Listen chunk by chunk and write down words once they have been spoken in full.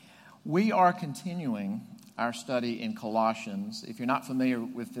We are continuing our study in Colossians. If you're not familiar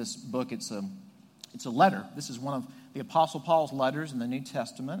with this book, it's a letter. This is one of the Apostle Paul's letters in the New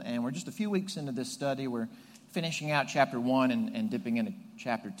Testament, and we're just a few weeks into this study. We're finishing out chapter 1 and dipping into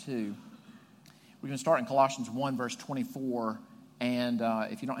chapter 2. We're going to start in Colossians 1, verse 24, and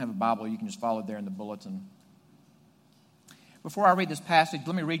if you don't have a Bible, you can just follow it there in the bulletin. Before I read this passage,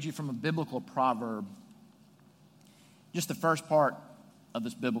 let me read you from a biblical proverb. Just the first part of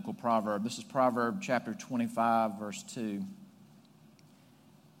this biblical proverb. This is Proverb chapter 25, verse 2.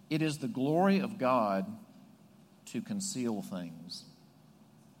 It is the glory of God to conceal things.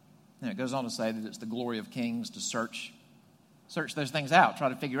 And it goes on to say that it's the glory of kings to search those things out, try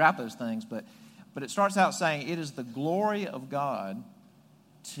to figure out those things. But it starts out saying it is the glory of God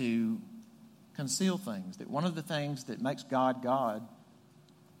to conceal things. That one of the things that makes God God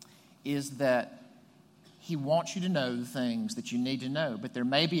is that He wants you to know the things that you need to know, but there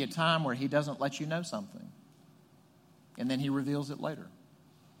may be a time where He doesn't let you know something, and then He reveals it later,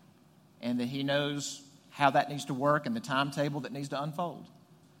 and that He knows how that needs to work and the timetable that needs to unfold.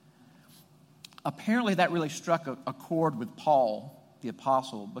 Apparently that really struck a chord with Paul, the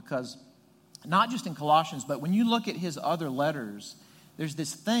apostle, because not just in Colossians, but when you look at his other letters, there's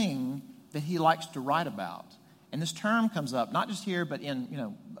this thing that he likes to write about. And this term comes up, not just here, but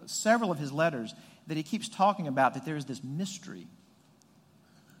in several of his letters, that he keeps talking about that there is this mystery.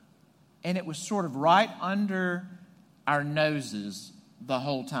 And it was sort of right under our noses the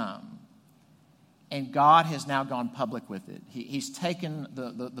whole time. And God has now gone public with it. He's taken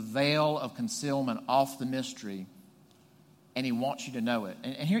the veil of concealment off the mystery, and He wants you to know it.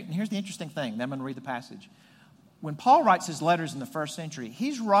 And here's the interesting thing. Then I'm going to read the passage. When Paul writes his letters in the first century,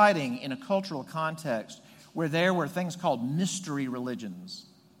 he's writing in a cultural context where there were things called mystery religions.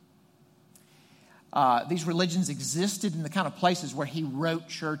 These religions existed in the kind of places where he wrote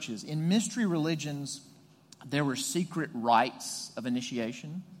churches. In mystery religions, there were secret rites of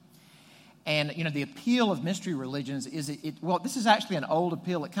initiation. And, the appeal of mystery religions is, this is actually an old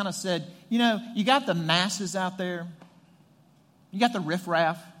appeal. It kind of said, you got the masses out there, you got the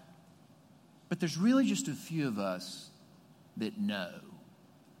riffraff, but there's really just a few of us that know,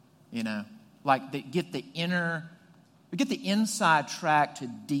 like that get the inside track to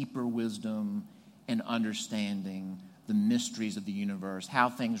deeper wisdom and understanding the mysteries of the universe, how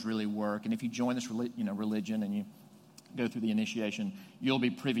things really work. And if you join this religion and you go through the initiation, you'll be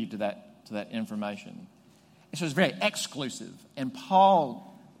privy to that information. And so it's very exclusive. And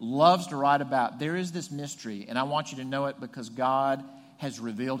Paul loves to write about, there is this mystery, and I want you to know it because God has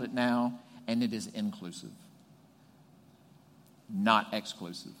revealed it now, and it is inclusive, not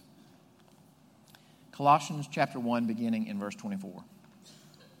exclusive. Colossians chapter 1, beginning in verse 24.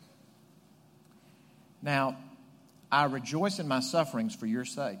 Now, I rejoice in my sufferings for your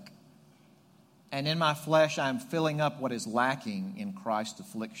sake, and in my flesh I am filling up what is lacking in Christ's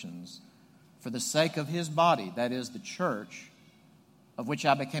afflictions, for the sake of His body, that is the church, of which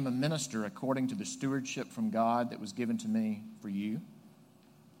I became a minister according to the stewardship from God that was given to me for you,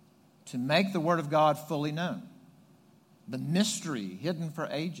 to make the word of God fully known, the mystery hidden for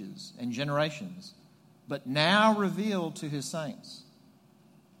ages and generations, but now revealed to His saints.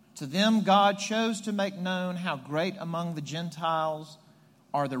 To them God chose to make known how great among the Gentiles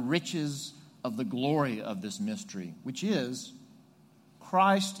are the riches of the glory of this mystery, which is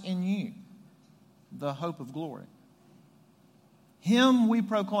Christ in you, the hope of glory. Him we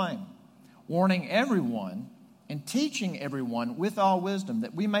proclaim, warning everyone and teaching everyone with all wisdom,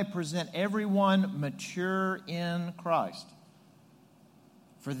 that we may present everyone mature in Christ.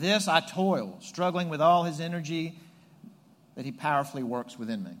 For this I toil, struggling with all His energy that He powerfully works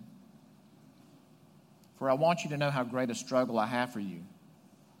within me. For I want you to know how great a struggle I have for you,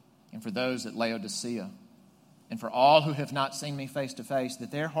 and for those at Laodicea, and for all who have not seen me face to face,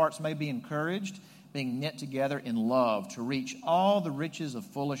 that their hearts may be encouraged, being knit together in love, to reach all the riches of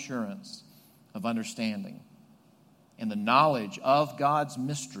full assurance of understanding, and the knowledge of God's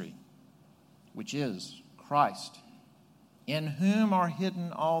mystery, which is Christ, in whom are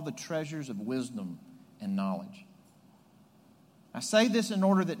hidden all the treasures of wisdom and knowledge. I say this in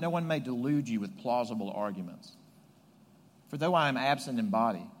order that no one may delude you with plausible arguments. For though I am absent in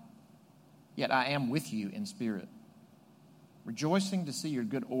body, yet I am with you in spirit, rejoicing to see your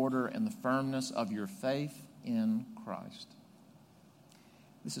good order and the firmness of your faith in Christ.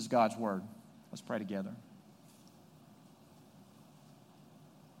 This is God's word. Let's pray together.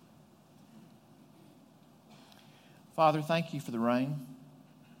 Father, thank you for the rain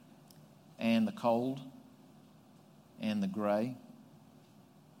and the cold and the gray.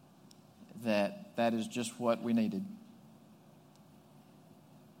 That is just what we needed.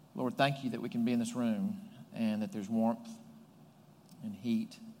 Lord, thank you that we can be in this room and that there's warmth and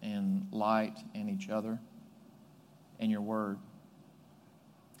heat and light and each other and your word.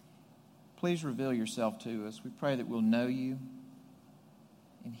 Please reveal yourself to us. We pray that we'll know you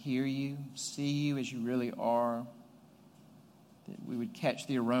and hear you, see you as you really are, that we would catch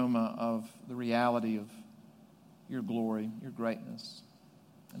the aroma of the reality of your glory, your greatness,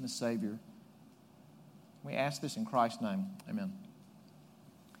 and the Savior. We ask this in Christ's name. Amen.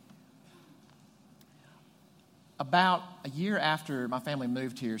 About a year after my family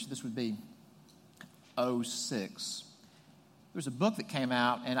moved here, so this would be 2006, there was a book that came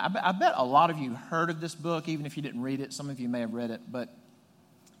out, and I bet a lot of you heard of this book, even if you didn't read it. Some of you may have read it, but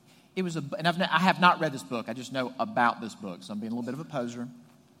it was and I have not read this book. I just know about this book, so I'm being a little bit of a poser,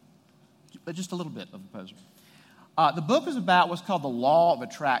 but just a little bit of a poser. The book was about what's called the law of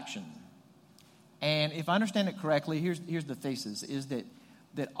attraction. And if I understand it correctly, here's the thesis, is that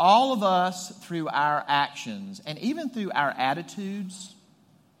all of us, through our actions and even through our attitudes,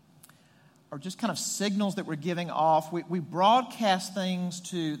 are just kind of signals that we're giving off. We broadcast things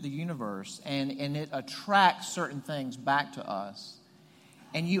to the universe, and it attracts certain things back to us.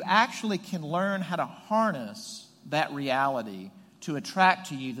 And you actually can learn how to harness that reality to attract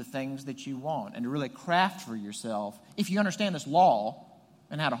to you the things that you want and to really craft for yourself, if you understand this law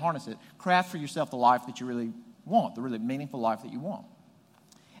and how to harness it, craft for yourself the life that you really want, the really meaningful life that you want.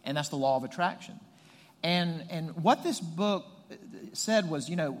 And that's the law of attraction. And what this book said was,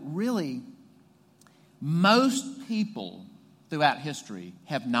 really, most people throughout history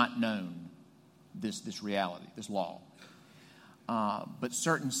have not known this reality, this law. But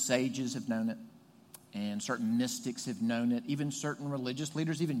certain sages have known it, and certain mystics have known it. Even certain religious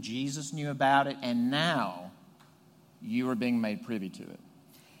leaders, even Jesus knew about it, and now you are being made privy to it.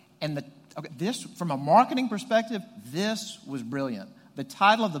 And this, from a marketing perspective, this was brilliant. The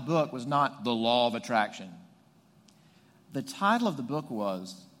title of the book was not The Law of Attraction. The title of the book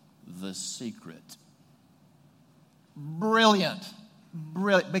was The Secret. Brilliant.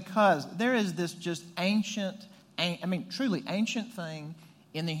 Brilliant. Because there is this just truly ancient thing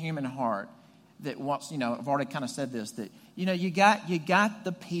in the human heart that wants, I've already kind of said this, that, you got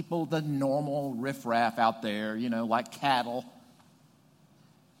the people, the normal riffraff out there, like cattle.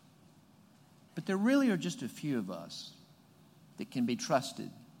 But there really are just a few of us that can be trusted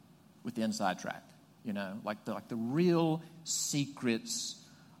with the inside track, like the real secrets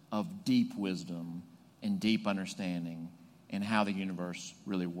of deep wisdom and deep understanding and how the universe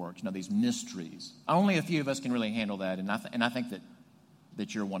really works. These mysteries. Only a few of us can really handle that, and I think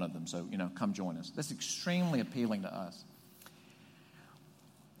that you're one of them. So, come join us. That's extremely appealing to us.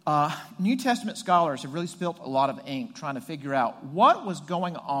 New Testament scholars have really spilt a lot of ink trying to figure out what was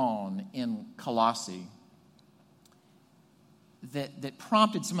going on in Colossae that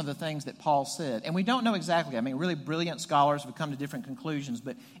prompted some of the things that Paul said. And we don't know exactly. Really brilliant scholars have come to different conclusions.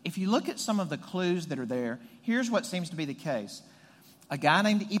 But if you look at some of the clues that are there, here's what seems to be the case. A guy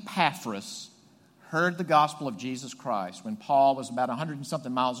named Epaphras heard the gospel of Jesus Christ. When Paul was about 100 and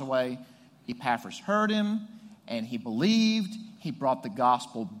something miles away, Epaphras heard him, and he believed. He brought the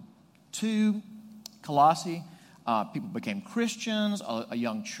gospel to Colossae. People became Christians. A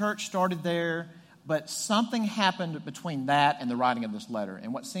young church started there. But something happened between that and the writing of this letter.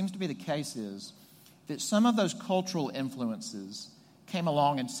 And what seems to be the case is that some of those cultural influences came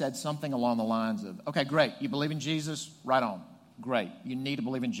along and said something along the lines of, okay, great, you believe in Jesus? Right on. Great. You need to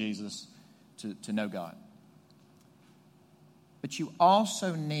believe in Jesus to know God. But you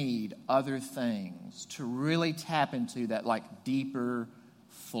also need other things to really tap into that deeper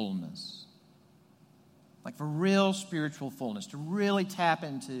fullness. For real spiritual fullness, to really tap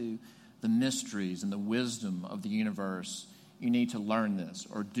into the mysteries and the wisdom of the universe. You need to learn this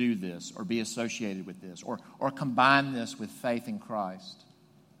or do this or be associated with this or combine this with faith in Christ.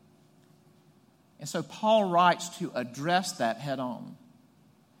 And so Paul writes to address that head on.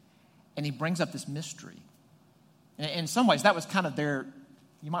 And he brings up this mystery. And in some ways, that was kind of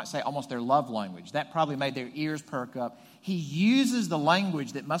you might say almost their love language. That probably made their ears perk up. He uses the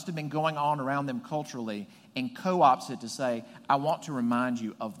language that must have been going on around them culturally and co-opts it to say, I want to remind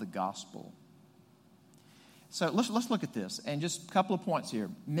you of the gospel. So let's look at this. And just a couple of points here.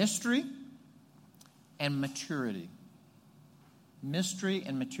 Mystery and maturity. Mystery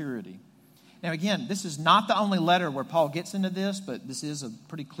and maturity. Now again, this is not the only letter where Paul gets into this, but this is a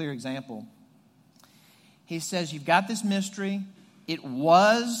pretty clear example. He says, you've got this mystery. It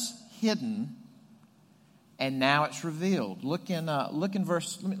was hidden, and now it's revealed. Look in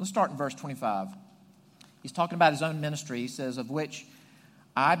let's start in verse 25. He's talking about his own ministry. He says, of which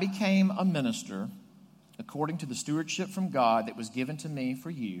I became a minister according to the stewardship from God that was given to me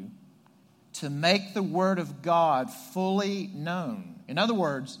for you, to make the word of God fully known. In other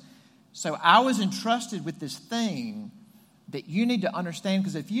words, so I was entrusted with this thing that you need to understand,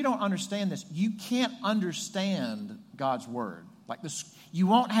 because if you don't understand this, you can't understand God's word. Like this, you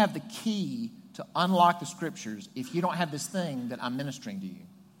won't have the key to unlock the scriptures if you don't have this thing that I'm ministering to you.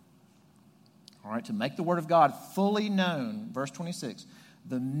 All right, to make the word of God fully known, verse 26,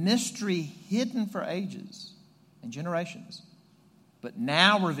 the mystery hidden for ages and generations, but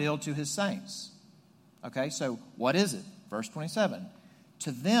now revealed to his saints. Okay, so what is it? Verse 27,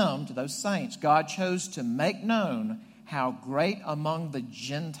 to them, to those saints, God chose to make known how great among the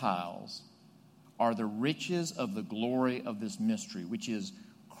Gentiles are the riches of the glory of this mystery, which is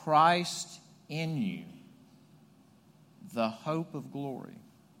Christ in you, the hope of glory.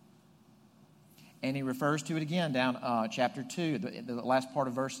 And he refers to it again down chapter 2, the last part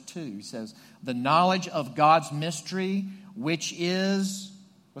of verse 2. He says, the knowledge of God's mystery, which is,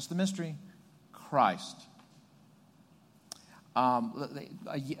 what's the mystery? Christ.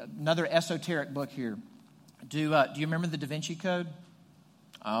 Another esoteric book here. Do you remember the Da Vinci Code?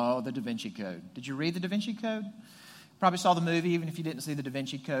 Oh, the Da Vinci Code. Did you read the Da Vinci Code? Probably saw the movie, even if you didn't see the Da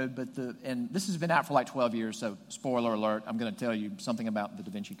Vinci Code. And this has been out for like 12 years, so spoiler alert, I'm going to tell you something about the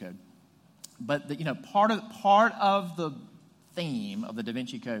Da Vinci Code. But part of the theme of the Da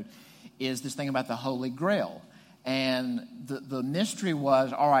Vinci Code is this thing about the Holy Grail. And the mystery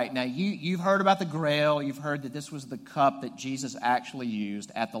was, all right, now you've heard about the Grail. You've heard that this was the cup that Jesus actually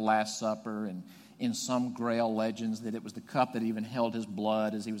used at the Last Supper, and in some Grail legends that it was the cup that even held his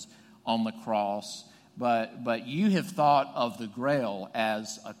blood as he was on the cross. But you have thought of the Grail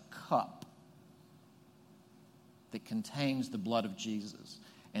as a cup that contains the blood of Jesus.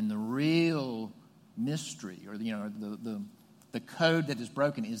 And the real mystery, or the code that is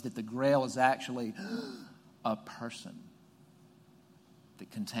broken, is that the Grail is actually a person that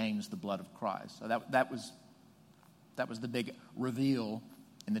contains the blood of Christ. So that was the big reveal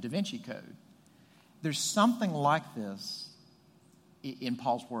in the Da Vinci Code. There's something like this in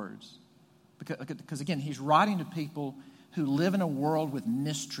Paul's words, because again, he's writing to people who live in a world with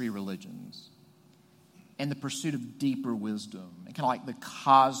mystery religions and the pursuit of deeper wisdom, and kind of like the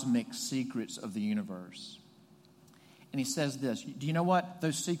cosmic secrets of the universe. And he says this, do you know what?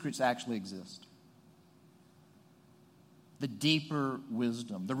 Those secrets actually exist. The deeper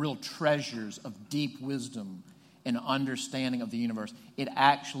wisdom, the real treasures of deep wisdom and understanding of the universe, it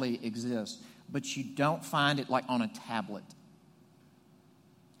actually exists. But you don't find it like on a tablet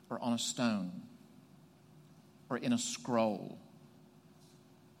or on a stone or in a scroll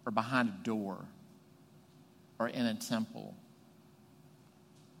or behind a door or in a temple.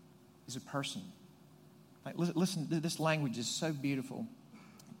 It's a person. Like, listen, this language is so beautiful.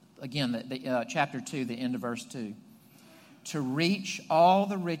 Again, chapter 2, the end of verse 2. To reach all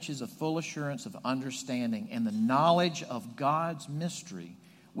the riches of full assurance of understanding and the knowledge of God's mystery,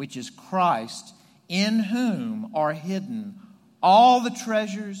 which is Christ, in whom are hidden all the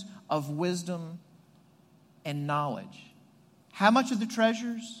treasures of wisdom and knowledge. How much of the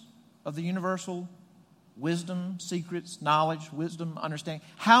treasures of the universal wisdom, secrets, knowledge, wisdom, understanding,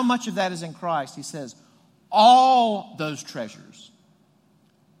 how much of that is in Christ? He says, all those treasures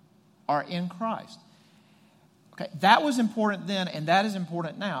are in Christ. Okay, that was important then, and that is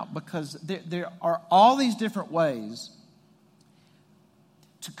important now, because there are all these different ways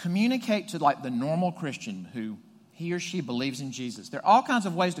to communicate to like the normal Christian who he or she believes in Jesus. There are all kinds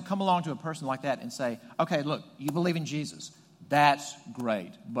of ways to come along to a person like that and say, okay, look, you believe in Jesus. That's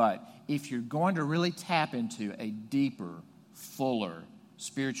great. But if you're going to really tap into a deeper, fuller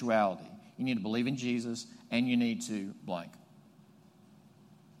spirituality, you need to believe in Jesus and you need to blank.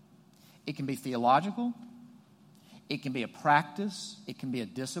 It can be theological. It can be a practice. It can be a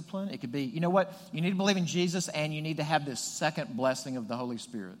discipline. It could be, you know what? You need to believe in Jesus and you need to have this second blessing of the Holy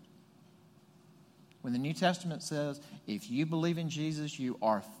Spirit. When the New Testament says, if you believe in Jesus, you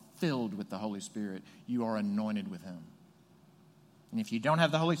are filled with the Holy Spirit. You are anointed with Him. And if you don't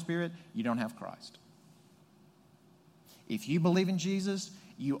have the Holy Spirit, you don't have Christ. If you believe in Jesus,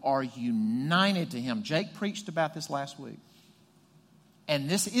 you are united to Him. Jake preached about this last week. And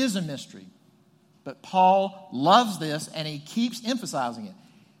this is a mystery. But Paul loves this, and he keeps emphasizing it.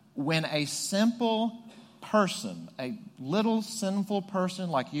 When a simple person, a little sinful person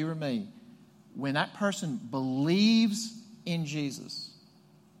like you or me, when that person believes in Jesus,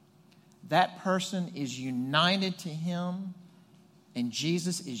 that person is united to Him, and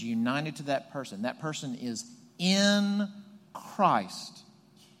Jesus is united to that person. That person is in Christ,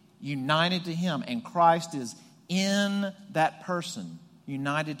 united to Him, and Christ is in that person,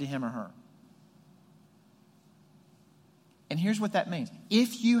 united to him or her. And here's what that means.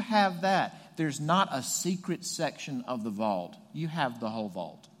 If you have that, there's not a secret section of the vault. You have the whole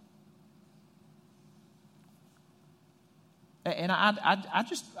vault. And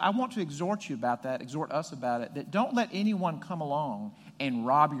I want to exhort you about that, exhort us about it, that don't let anyone come along and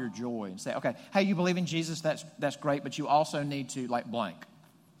rob your joy and say, okay, hey, you believe in Jesus, that's great, but you also need to, like, blank.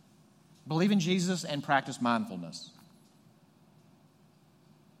 Believe in Jesus and practice mindfulness.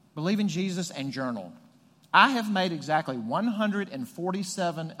 Believe in Jesus and journal. I have made exactly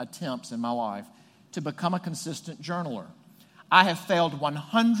 147 attempts in my life to become a consistent journaler. I have failed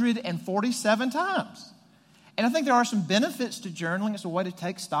 147 times. And I think there are some benefits to journaling. It's a way to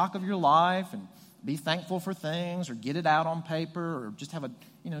take stock of your life and be thankful for things, or get it out on paper, or just have a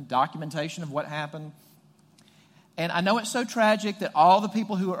documentation of what happened. And I know it's so tragic that all the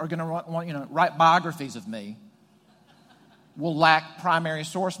people who are going to write biographies of me will lack primary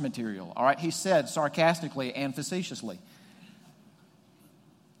source material. All right, he said sarcastically and facetiously.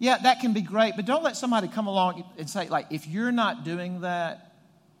 Yeah, that can be great, but don't let somebody come along and say, like, if you're not doing that,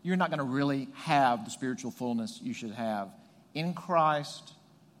 you're not going to really have the spiritual fullness you should have. In Christ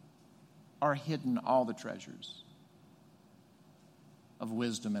are hidden all the treasures of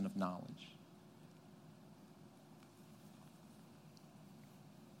wisdom and of knowledge.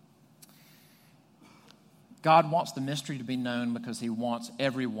 God wants the mystery to be known because he wants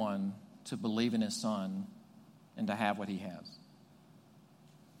everyone to believe in his Son and to have what he has.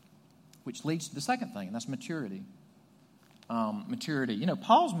 Which leads to the second thing, and that's maturity. Maturity.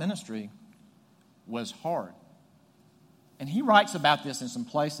 Paul's ministry was hard. And he writes about this in some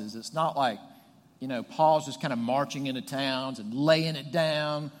places. It's not like, Paul's just kind of marching into towns and laying it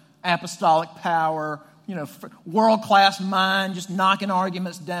down, apostolic power, world-class mind, just knocking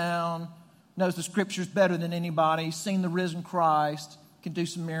arguments down, knows the scriptures better than anybody, seen the risen Christ, can do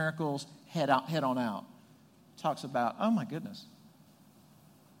some miracles, head on out. Talks about, oh my goodness,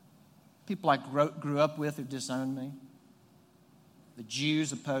 people I grew up with who disowned me. The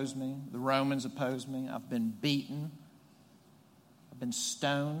Jews opposed me. The Romans opposed me. I've been beaten. I've been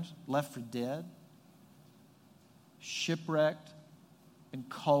stoned, left for dead, shipwrecked, been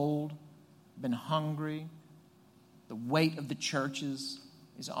cold, been hungry. The weight of the churches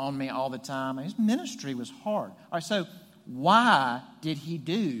is on me all the time. His ministry was hard. All right, so why did he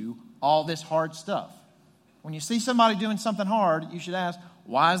do all this hard stuff? When you see somebody doing something hard, you should ask,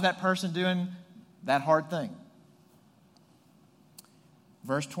 why is that person doing that hard thing?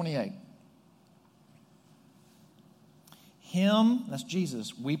 Verse 28. Him, that's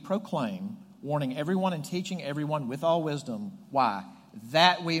Jesus, we proclaim, warning everyone and teaching everyone with all wisdom. Why?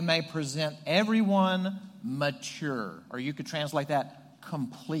 That we may present everyone mature. Or you could translate that,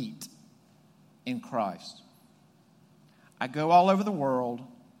 complete in Christ. I go all over the world.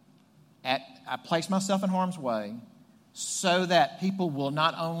 I place myself in harm's way so that people will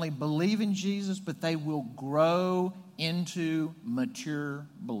not only believe in Jesus, but they will grow into mature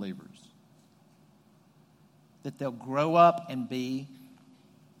believers. That they'll grow up and be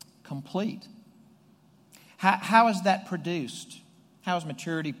complete. How is that produced? How is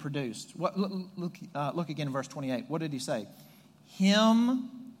maturity produced? Look again in verse 28. What did he say? Him,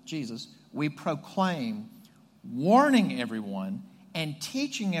 Jesus, we proclaim, warning everyone and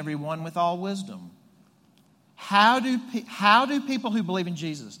teaching everyone with all wisdom. How do people who believe in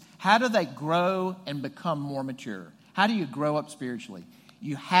Jesus, how do they grow and become more mature? How do you grow up spiritually?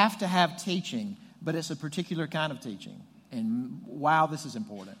 You have to have teaching, but it's a particular kind of teaching. And wow, this is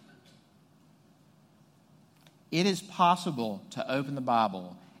important. It is possible to open the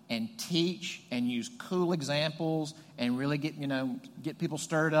Bible and teach and use cool examples and really get people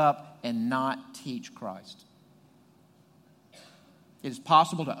stirred up and not teach Christ. It is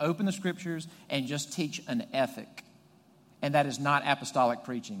possible to open the Scriptures and just teach an ethic. And that is not apostolic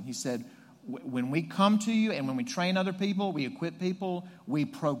preaching. He said, when we come to you and when we train other people, we equip people, we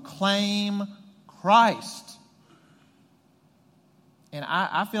proclaim Christ. And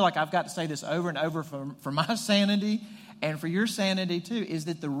I feel like I've got to say this over and over for my sanity and for your sanity too, is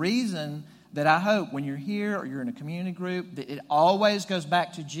that the reason that I hope when you're here or you're in a community group that it always goes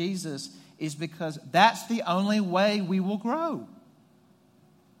back to Jesus is because that's the only way we will grow.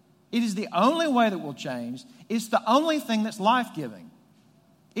 It is the only way that we'll change. It's the only thing that's life-giving.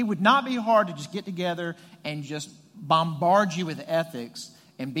 It would not be hard to just get together and just bombard you with ethics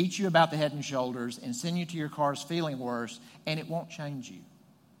and beat you about the head and shoulders and send you to your cars feeling worse, and it won't change you.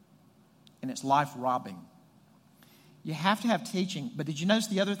 And it's life-robbing. You have to have teaching. But did you notice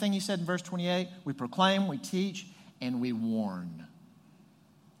the other thing he said in verse 28? We proclaim, we teach, and we warn.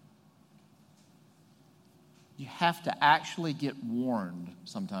 You have to actually get warned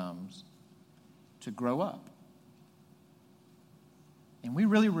sometimes to grow up. And we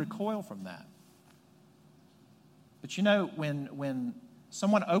really recoil from that. But you know, when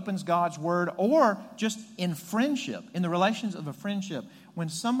someone opens God's word, or just in friendship, in the relations of a friendship, when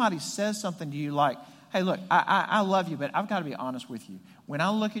somebody says something to you like, hey, look, I love you, but I've got to be honest with you. When I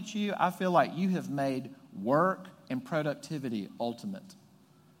look at you, I feel like you have made work and productivity ultimate.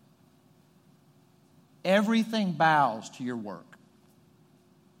 Everything bows to your work.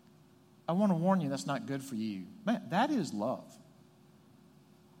 I want to warn you, that's not good for you. Man, that is love.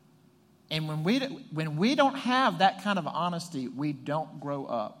 And when we don't have that kind of honesty, we don't grow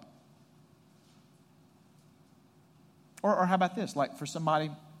up. Or how about this? Like for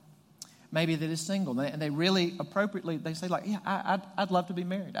somebody maybe that is single, and they really appropriately, they say like, yeah, I'd love to be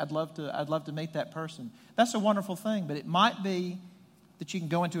married. I'd love to meet that person. That's a wonderful thing, but it might be that you can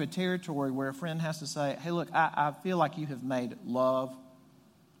go into a territory where a friend has to say, hey, look, I feel like you have made love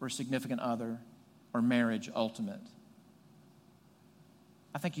or a significant other or marriage ultimate.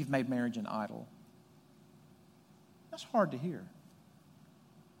 I think you've made marriage an idol. That's hard to hear.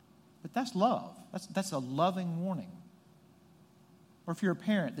 But that's love. That's a loving warning. Or if you're a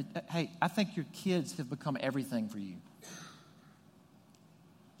parent, that, hey, I think your kids have become everything for you.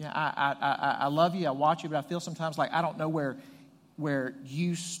 Yeah, I love you, I watch you, but I feel sometimes like I don't know where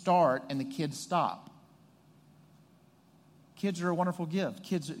you start and the kids stop. Kids are a wonderful gift.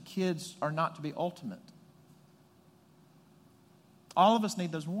 Kids are not to be ultimate. All of us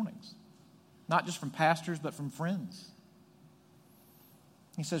need those warnings, not just from pastors, but from friends.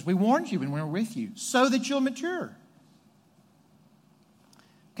 He says, we warned you when we were with you so that you'll mature.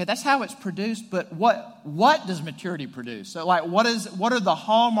 Okay, that's how it's produced, but what does maturity produce? So like what are the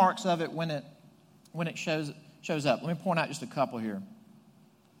hallmarks of it when it shows up? Let me point out just a couple here.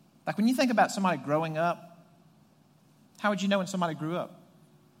 Like when you think about somebody growing up, how would you know when somebody grew up?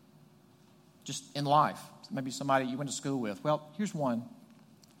 Just in life. Maybe somebody you went to school with. Well, here's one.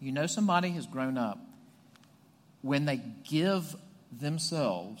 You know somebody has grown up when they give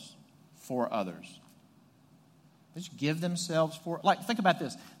themselves for others. They just give themselves for, like, think about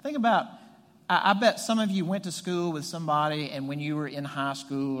this. Think about, I bet some of you went to school with somebody, and when you were in high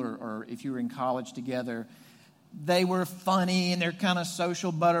school or if you were in college together, they were funny and they're kind of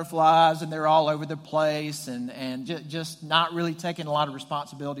social butterflies and they're all over the place and just not really taking a lot of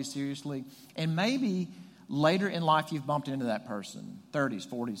responsibility seriously. And maybe later in life you've bumped into that person, 30s,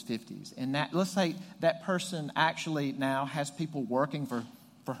 40s, 50s. And let's say that person actually now has people working for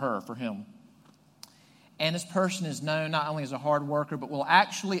him. And this person is known not only as a hard worker, but will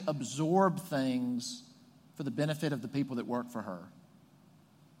actually absorb things for the benefit of the people that work for her.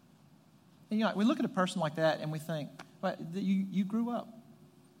 And we look at a person like that and we think, well, you grew up.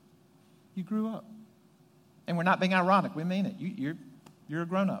 You grew up. And we're not being ironic. We mean it. You're a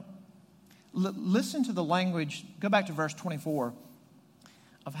grown-up. Listen to the language. Go back to verse 24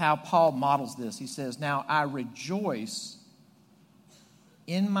 of how Paul models this. He says, now I rejoice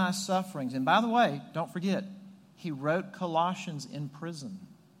in my sufferings. And by the way, don't forget, he wrote Colossians in prison.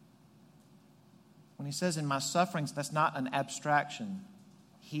 When he says in my sufferings, that's not an abstraction.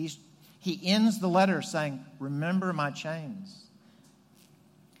 He ends the letter saying, remember my chains.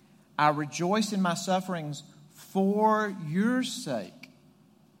 I rejoice in my sufferings for your sake.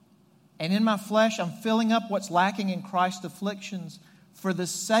 And in my flesh, I'm filling up what's lacking in Christ's afflictions for the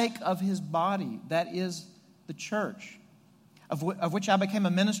sake of his body, that is the church, of which I became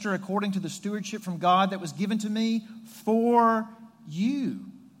a minister according to the stewardship from God that was given to me for you.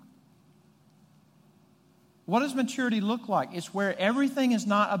 What does maturity look like? It's where everything is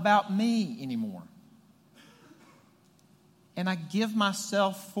not about me anymore. And I give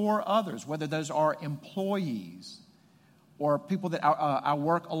myself for others, whether those are employees or people that I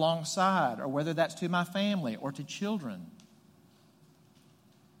work alongside, or whether that's to my family or to children.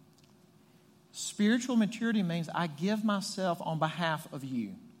 Spiritual maturity means I give myself on behalf of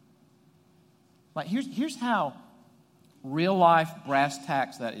you. Like here's how real life brass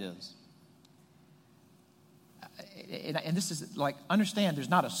tacks that is. And this is like, understand there's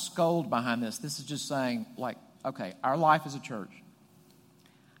not a scold behind this. This is just saying like, okay, our life as a church.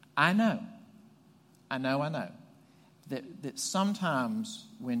 I know that sometimes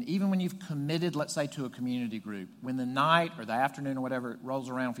even when you've committed, let's say, to a community group, when the night or the afternoon or whatever rolls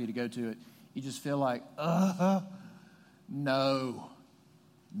around for you to go to it, you just feel like, no.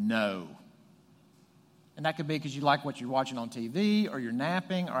 And that could be because you like what you're watching on TV, or you're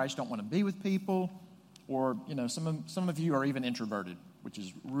napping, or I just don't want to be with people, or some of you are even introverted, which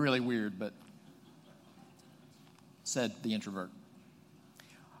is really weird, but said the introvert.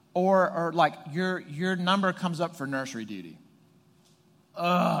 Or like your number comes up for nursery duty.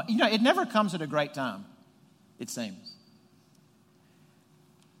 It never comes at a great time, it seems.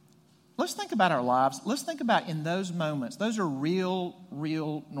 let's think about our lives. Let's think about in those moments. Those are real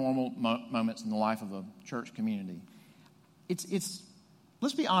normal moments in the life of a church community. It's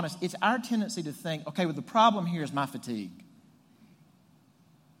let's be honest, it's our tendency to think, okay, well, the problem here is my fatigue.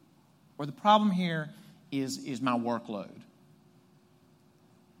 Or the problem here is my workload.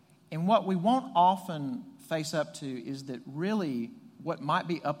 And what we won't often face up to is that really what might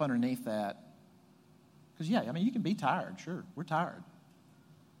be up underneath that, because you can be tired, sure, we're tired.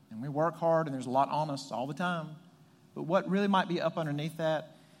 And we work hard and there's a lot on us all the time. But what really might be up underneath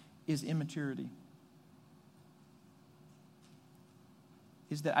that is immaturity.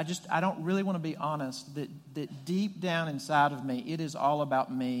 Is that I don't really want to be honest that deep down inside of me, it is all about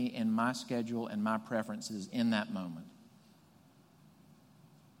me and my schedule and my preferences in that moment.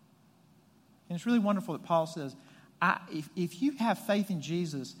 And it's really wonderful that Paul says, if you have faith in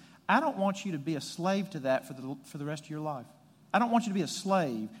Jesus, I don't want you to be a slave to that for the rest of your life. I don't want you to be a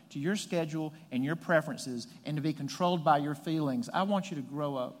slave to your schedule and your preferences and to be controlled by your feelings. I want you to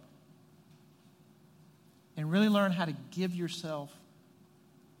grow up and really learn how to give yourself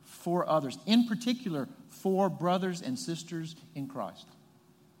for others, in particular for brothers and sisters in Christ.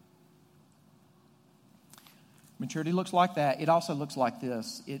 Maturity looks like that. It also looks like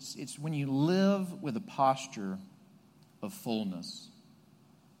this. It's when you live with a posture of fullness.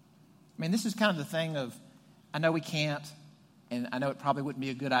 I mean, this is kind of the thing of, I know we can't, and I know it probably wouldn't be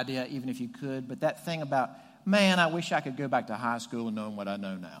a good idea even if you could, but that thing about, man, I wish I could go back to high school and knowing what I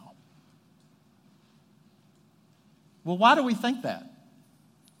know now. Well, why do we think that?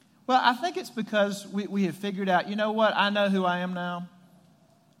 Well, I think it's because we have figured out, you know what, I know who I am now,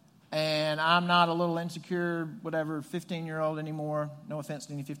 and I'm not a little insecure, whatever, 15-year-old anymore. No offense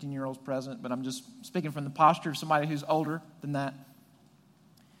to any 15-year-olds present, but I'm just speaking from the posture of somebody who's older than that.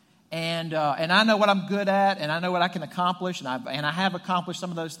 And I know what I'm good at, and I know what I can accomplish, and I have accomplished some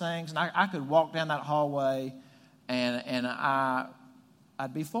of those things, and I could walk down that hallway, and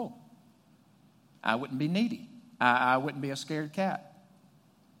I'd be full. I wouldn't be needy. I wouldn't be a scared cat.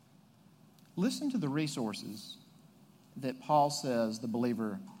 Listen to the resources that Paul says the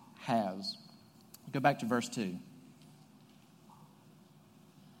believer has. Go back to verse 2.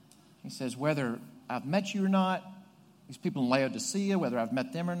 He says, whether I've met you or not, these people in Laodicea, whether I've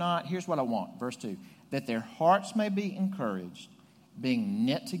met them or not, here's what I want. Verse 2, that their hearts may be encouraged, being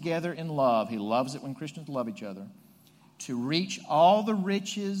knit together in love. He loves it when Christians love each other. To reach all the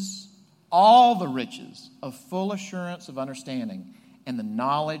riches of full assurance of understanding and the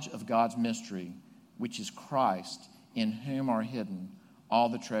knowledge of God's mystery, which is Christ, in whom are hidden all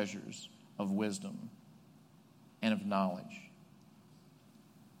the treasures of wisdom and of knowledge.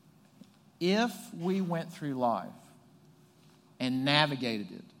 If we went through life and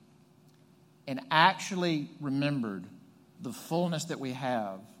navigated it and actually remembered the fullness that we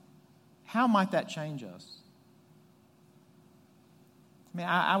have, how might that change us? I mean,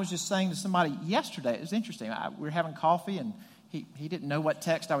 I was just saying to somebody yesterday, it was interesting. We were having coffee, and he didn't know what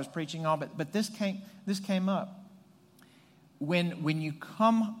text I was preaching on, but this came up. When you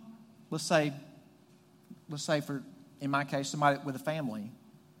come, let's say for, in my case, somebody with a family.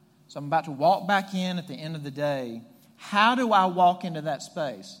 So I'm about to walk back in at the end of the day. How do I walk into that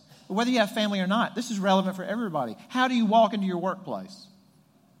space? Whether you have family or not, this is relevant for everybody. How do you walk into your workplace?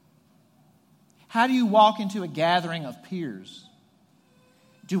 How do you walk into a gathering of peers?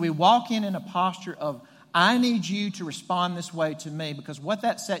 Do we walk in a posture of, I need you to respond this way to me, because what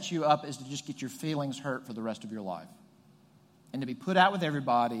that sets you up is to just get your feelings hurt for the rest of your life. And to be put out with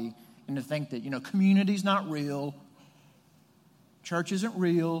everybody and to think that, community's not real, church isn't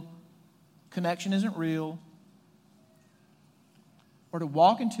real, connection isn't real. Or to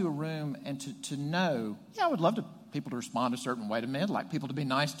walk into a room and to know, I would love people to respond a certain way to me. I'd like people to be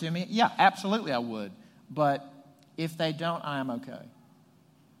nice to me. Yeah, absolutely I would. But if they don't, I am okay.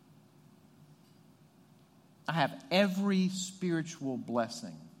 I have every spiritual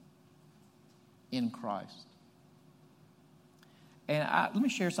blessing in Christ. And let me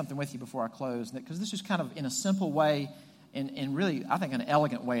share something with you before I close, because this is kind of in a simple way, and really, I think, an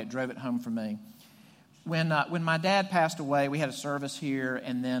elegant way. It drove it home for me. When my dad passed away, we had a service here,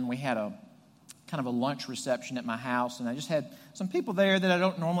 and then we had a kind of a lunch reception at my house, and I just had some people there that I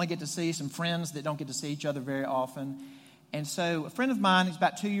don't normally get to see, some friends that don't get to see each other very often. And so a friend of mine, he's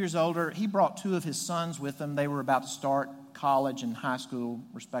about 2 years older, he brought two of his sons with him. They were about to start college and high school,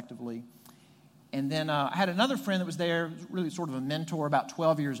 respectively. And then I had another friend that was there, really sort of a mentor, about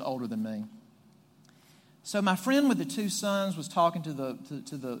 12 years older than me. So my friend with the two sons was talking to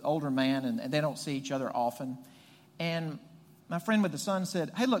the older man, and they don't see each other often. And my friend with the son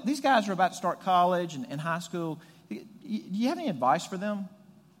said, hey, look, these guys are about to start college and high school. Do you have any advice for them?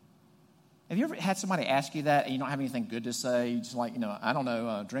 Have you ever had somebody ask you that and you don't have anything good to say? You just like, I don't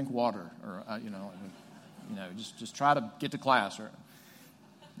know, drink water, or, just try to get to class. Or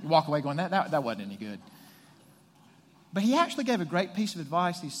you walk away going, that wasn't any good. But he actually gave a great piece of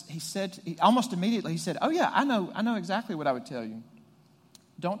advice. He said, almost immediately, he said, oh yeah, I know exactly what I would tell you.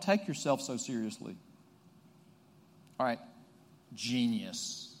 Don't take yourself so seriously. All right,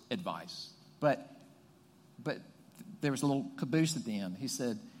 genius advice. But there was a little caboose at the end. He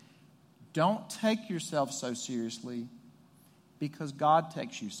said, don't take yourself so seriously because God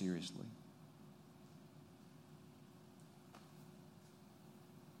takes you seriously.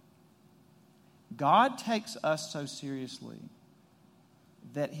 God takes us so seriously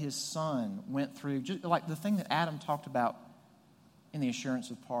that his Son went through, just like the thing that Adam talked about in the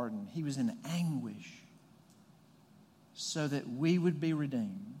assurance of pardon. He was in anguish so that we would be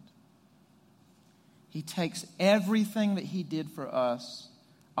redeemed. He takes everything that he did for us,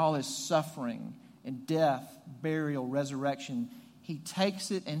 all his suffering and death, burial, resurrection. He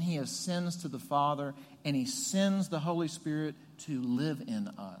takes it and he ascends to the Father, and he sends the Holy Spirit to live in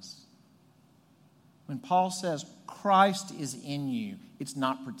us. When Paul says Christ is in you, it's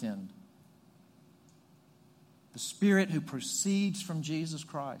not pretend. The Spirit who proceeds from Jesus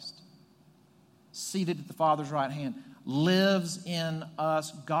Christ, seated at the Father's right hand, lives in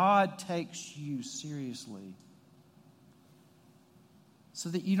us. God takes you seriously so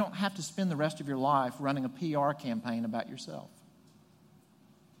that you don't have to spend the rest of your life running a PR campaign about yourself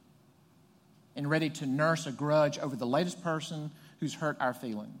and ready to nurse a grudge over the latest person who's hurt our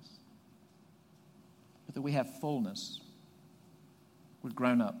feelings. But that we have fullness. We're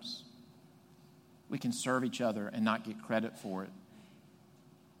grown-ups. We can serve each other and not get credit for it.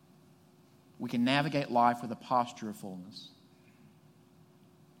 We can navigate life with a posture of fullness.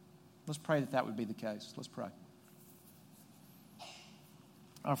 Let's pray that would be the case. Let's pray.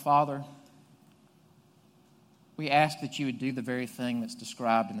 Our Father, we ask that you would do the very thing that's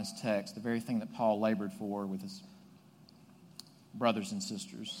described in this text, the very thing that Paul labored for with his brothers and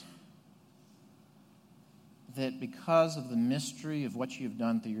sisters. That because of the mystery of what you have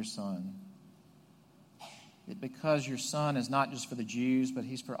done through your Son, that because your Son is not just for the Jews, but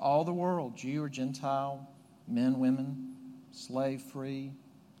he's for all the world, Jew or Gentile, men, women, slave, free,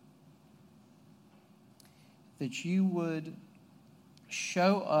 that you would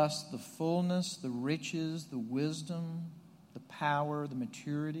show us the fullness, the riches, the wisdom, the power, the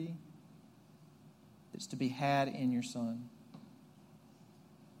maturity that's to be had in your Son.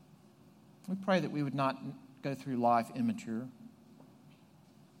 We pray that we would not go through life immature,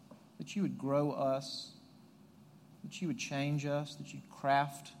 that you would grow us, that you would change us, that you'd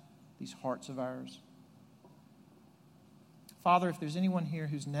craft these hearts of ours. Father, if there's anyone here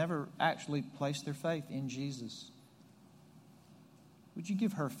who's never actually placed their faith in Jesus, would you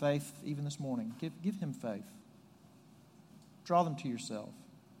give her faith even this morning? Give him faith. Draw them to yourself.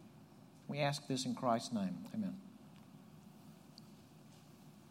 We ask this in Christ's name. Amen.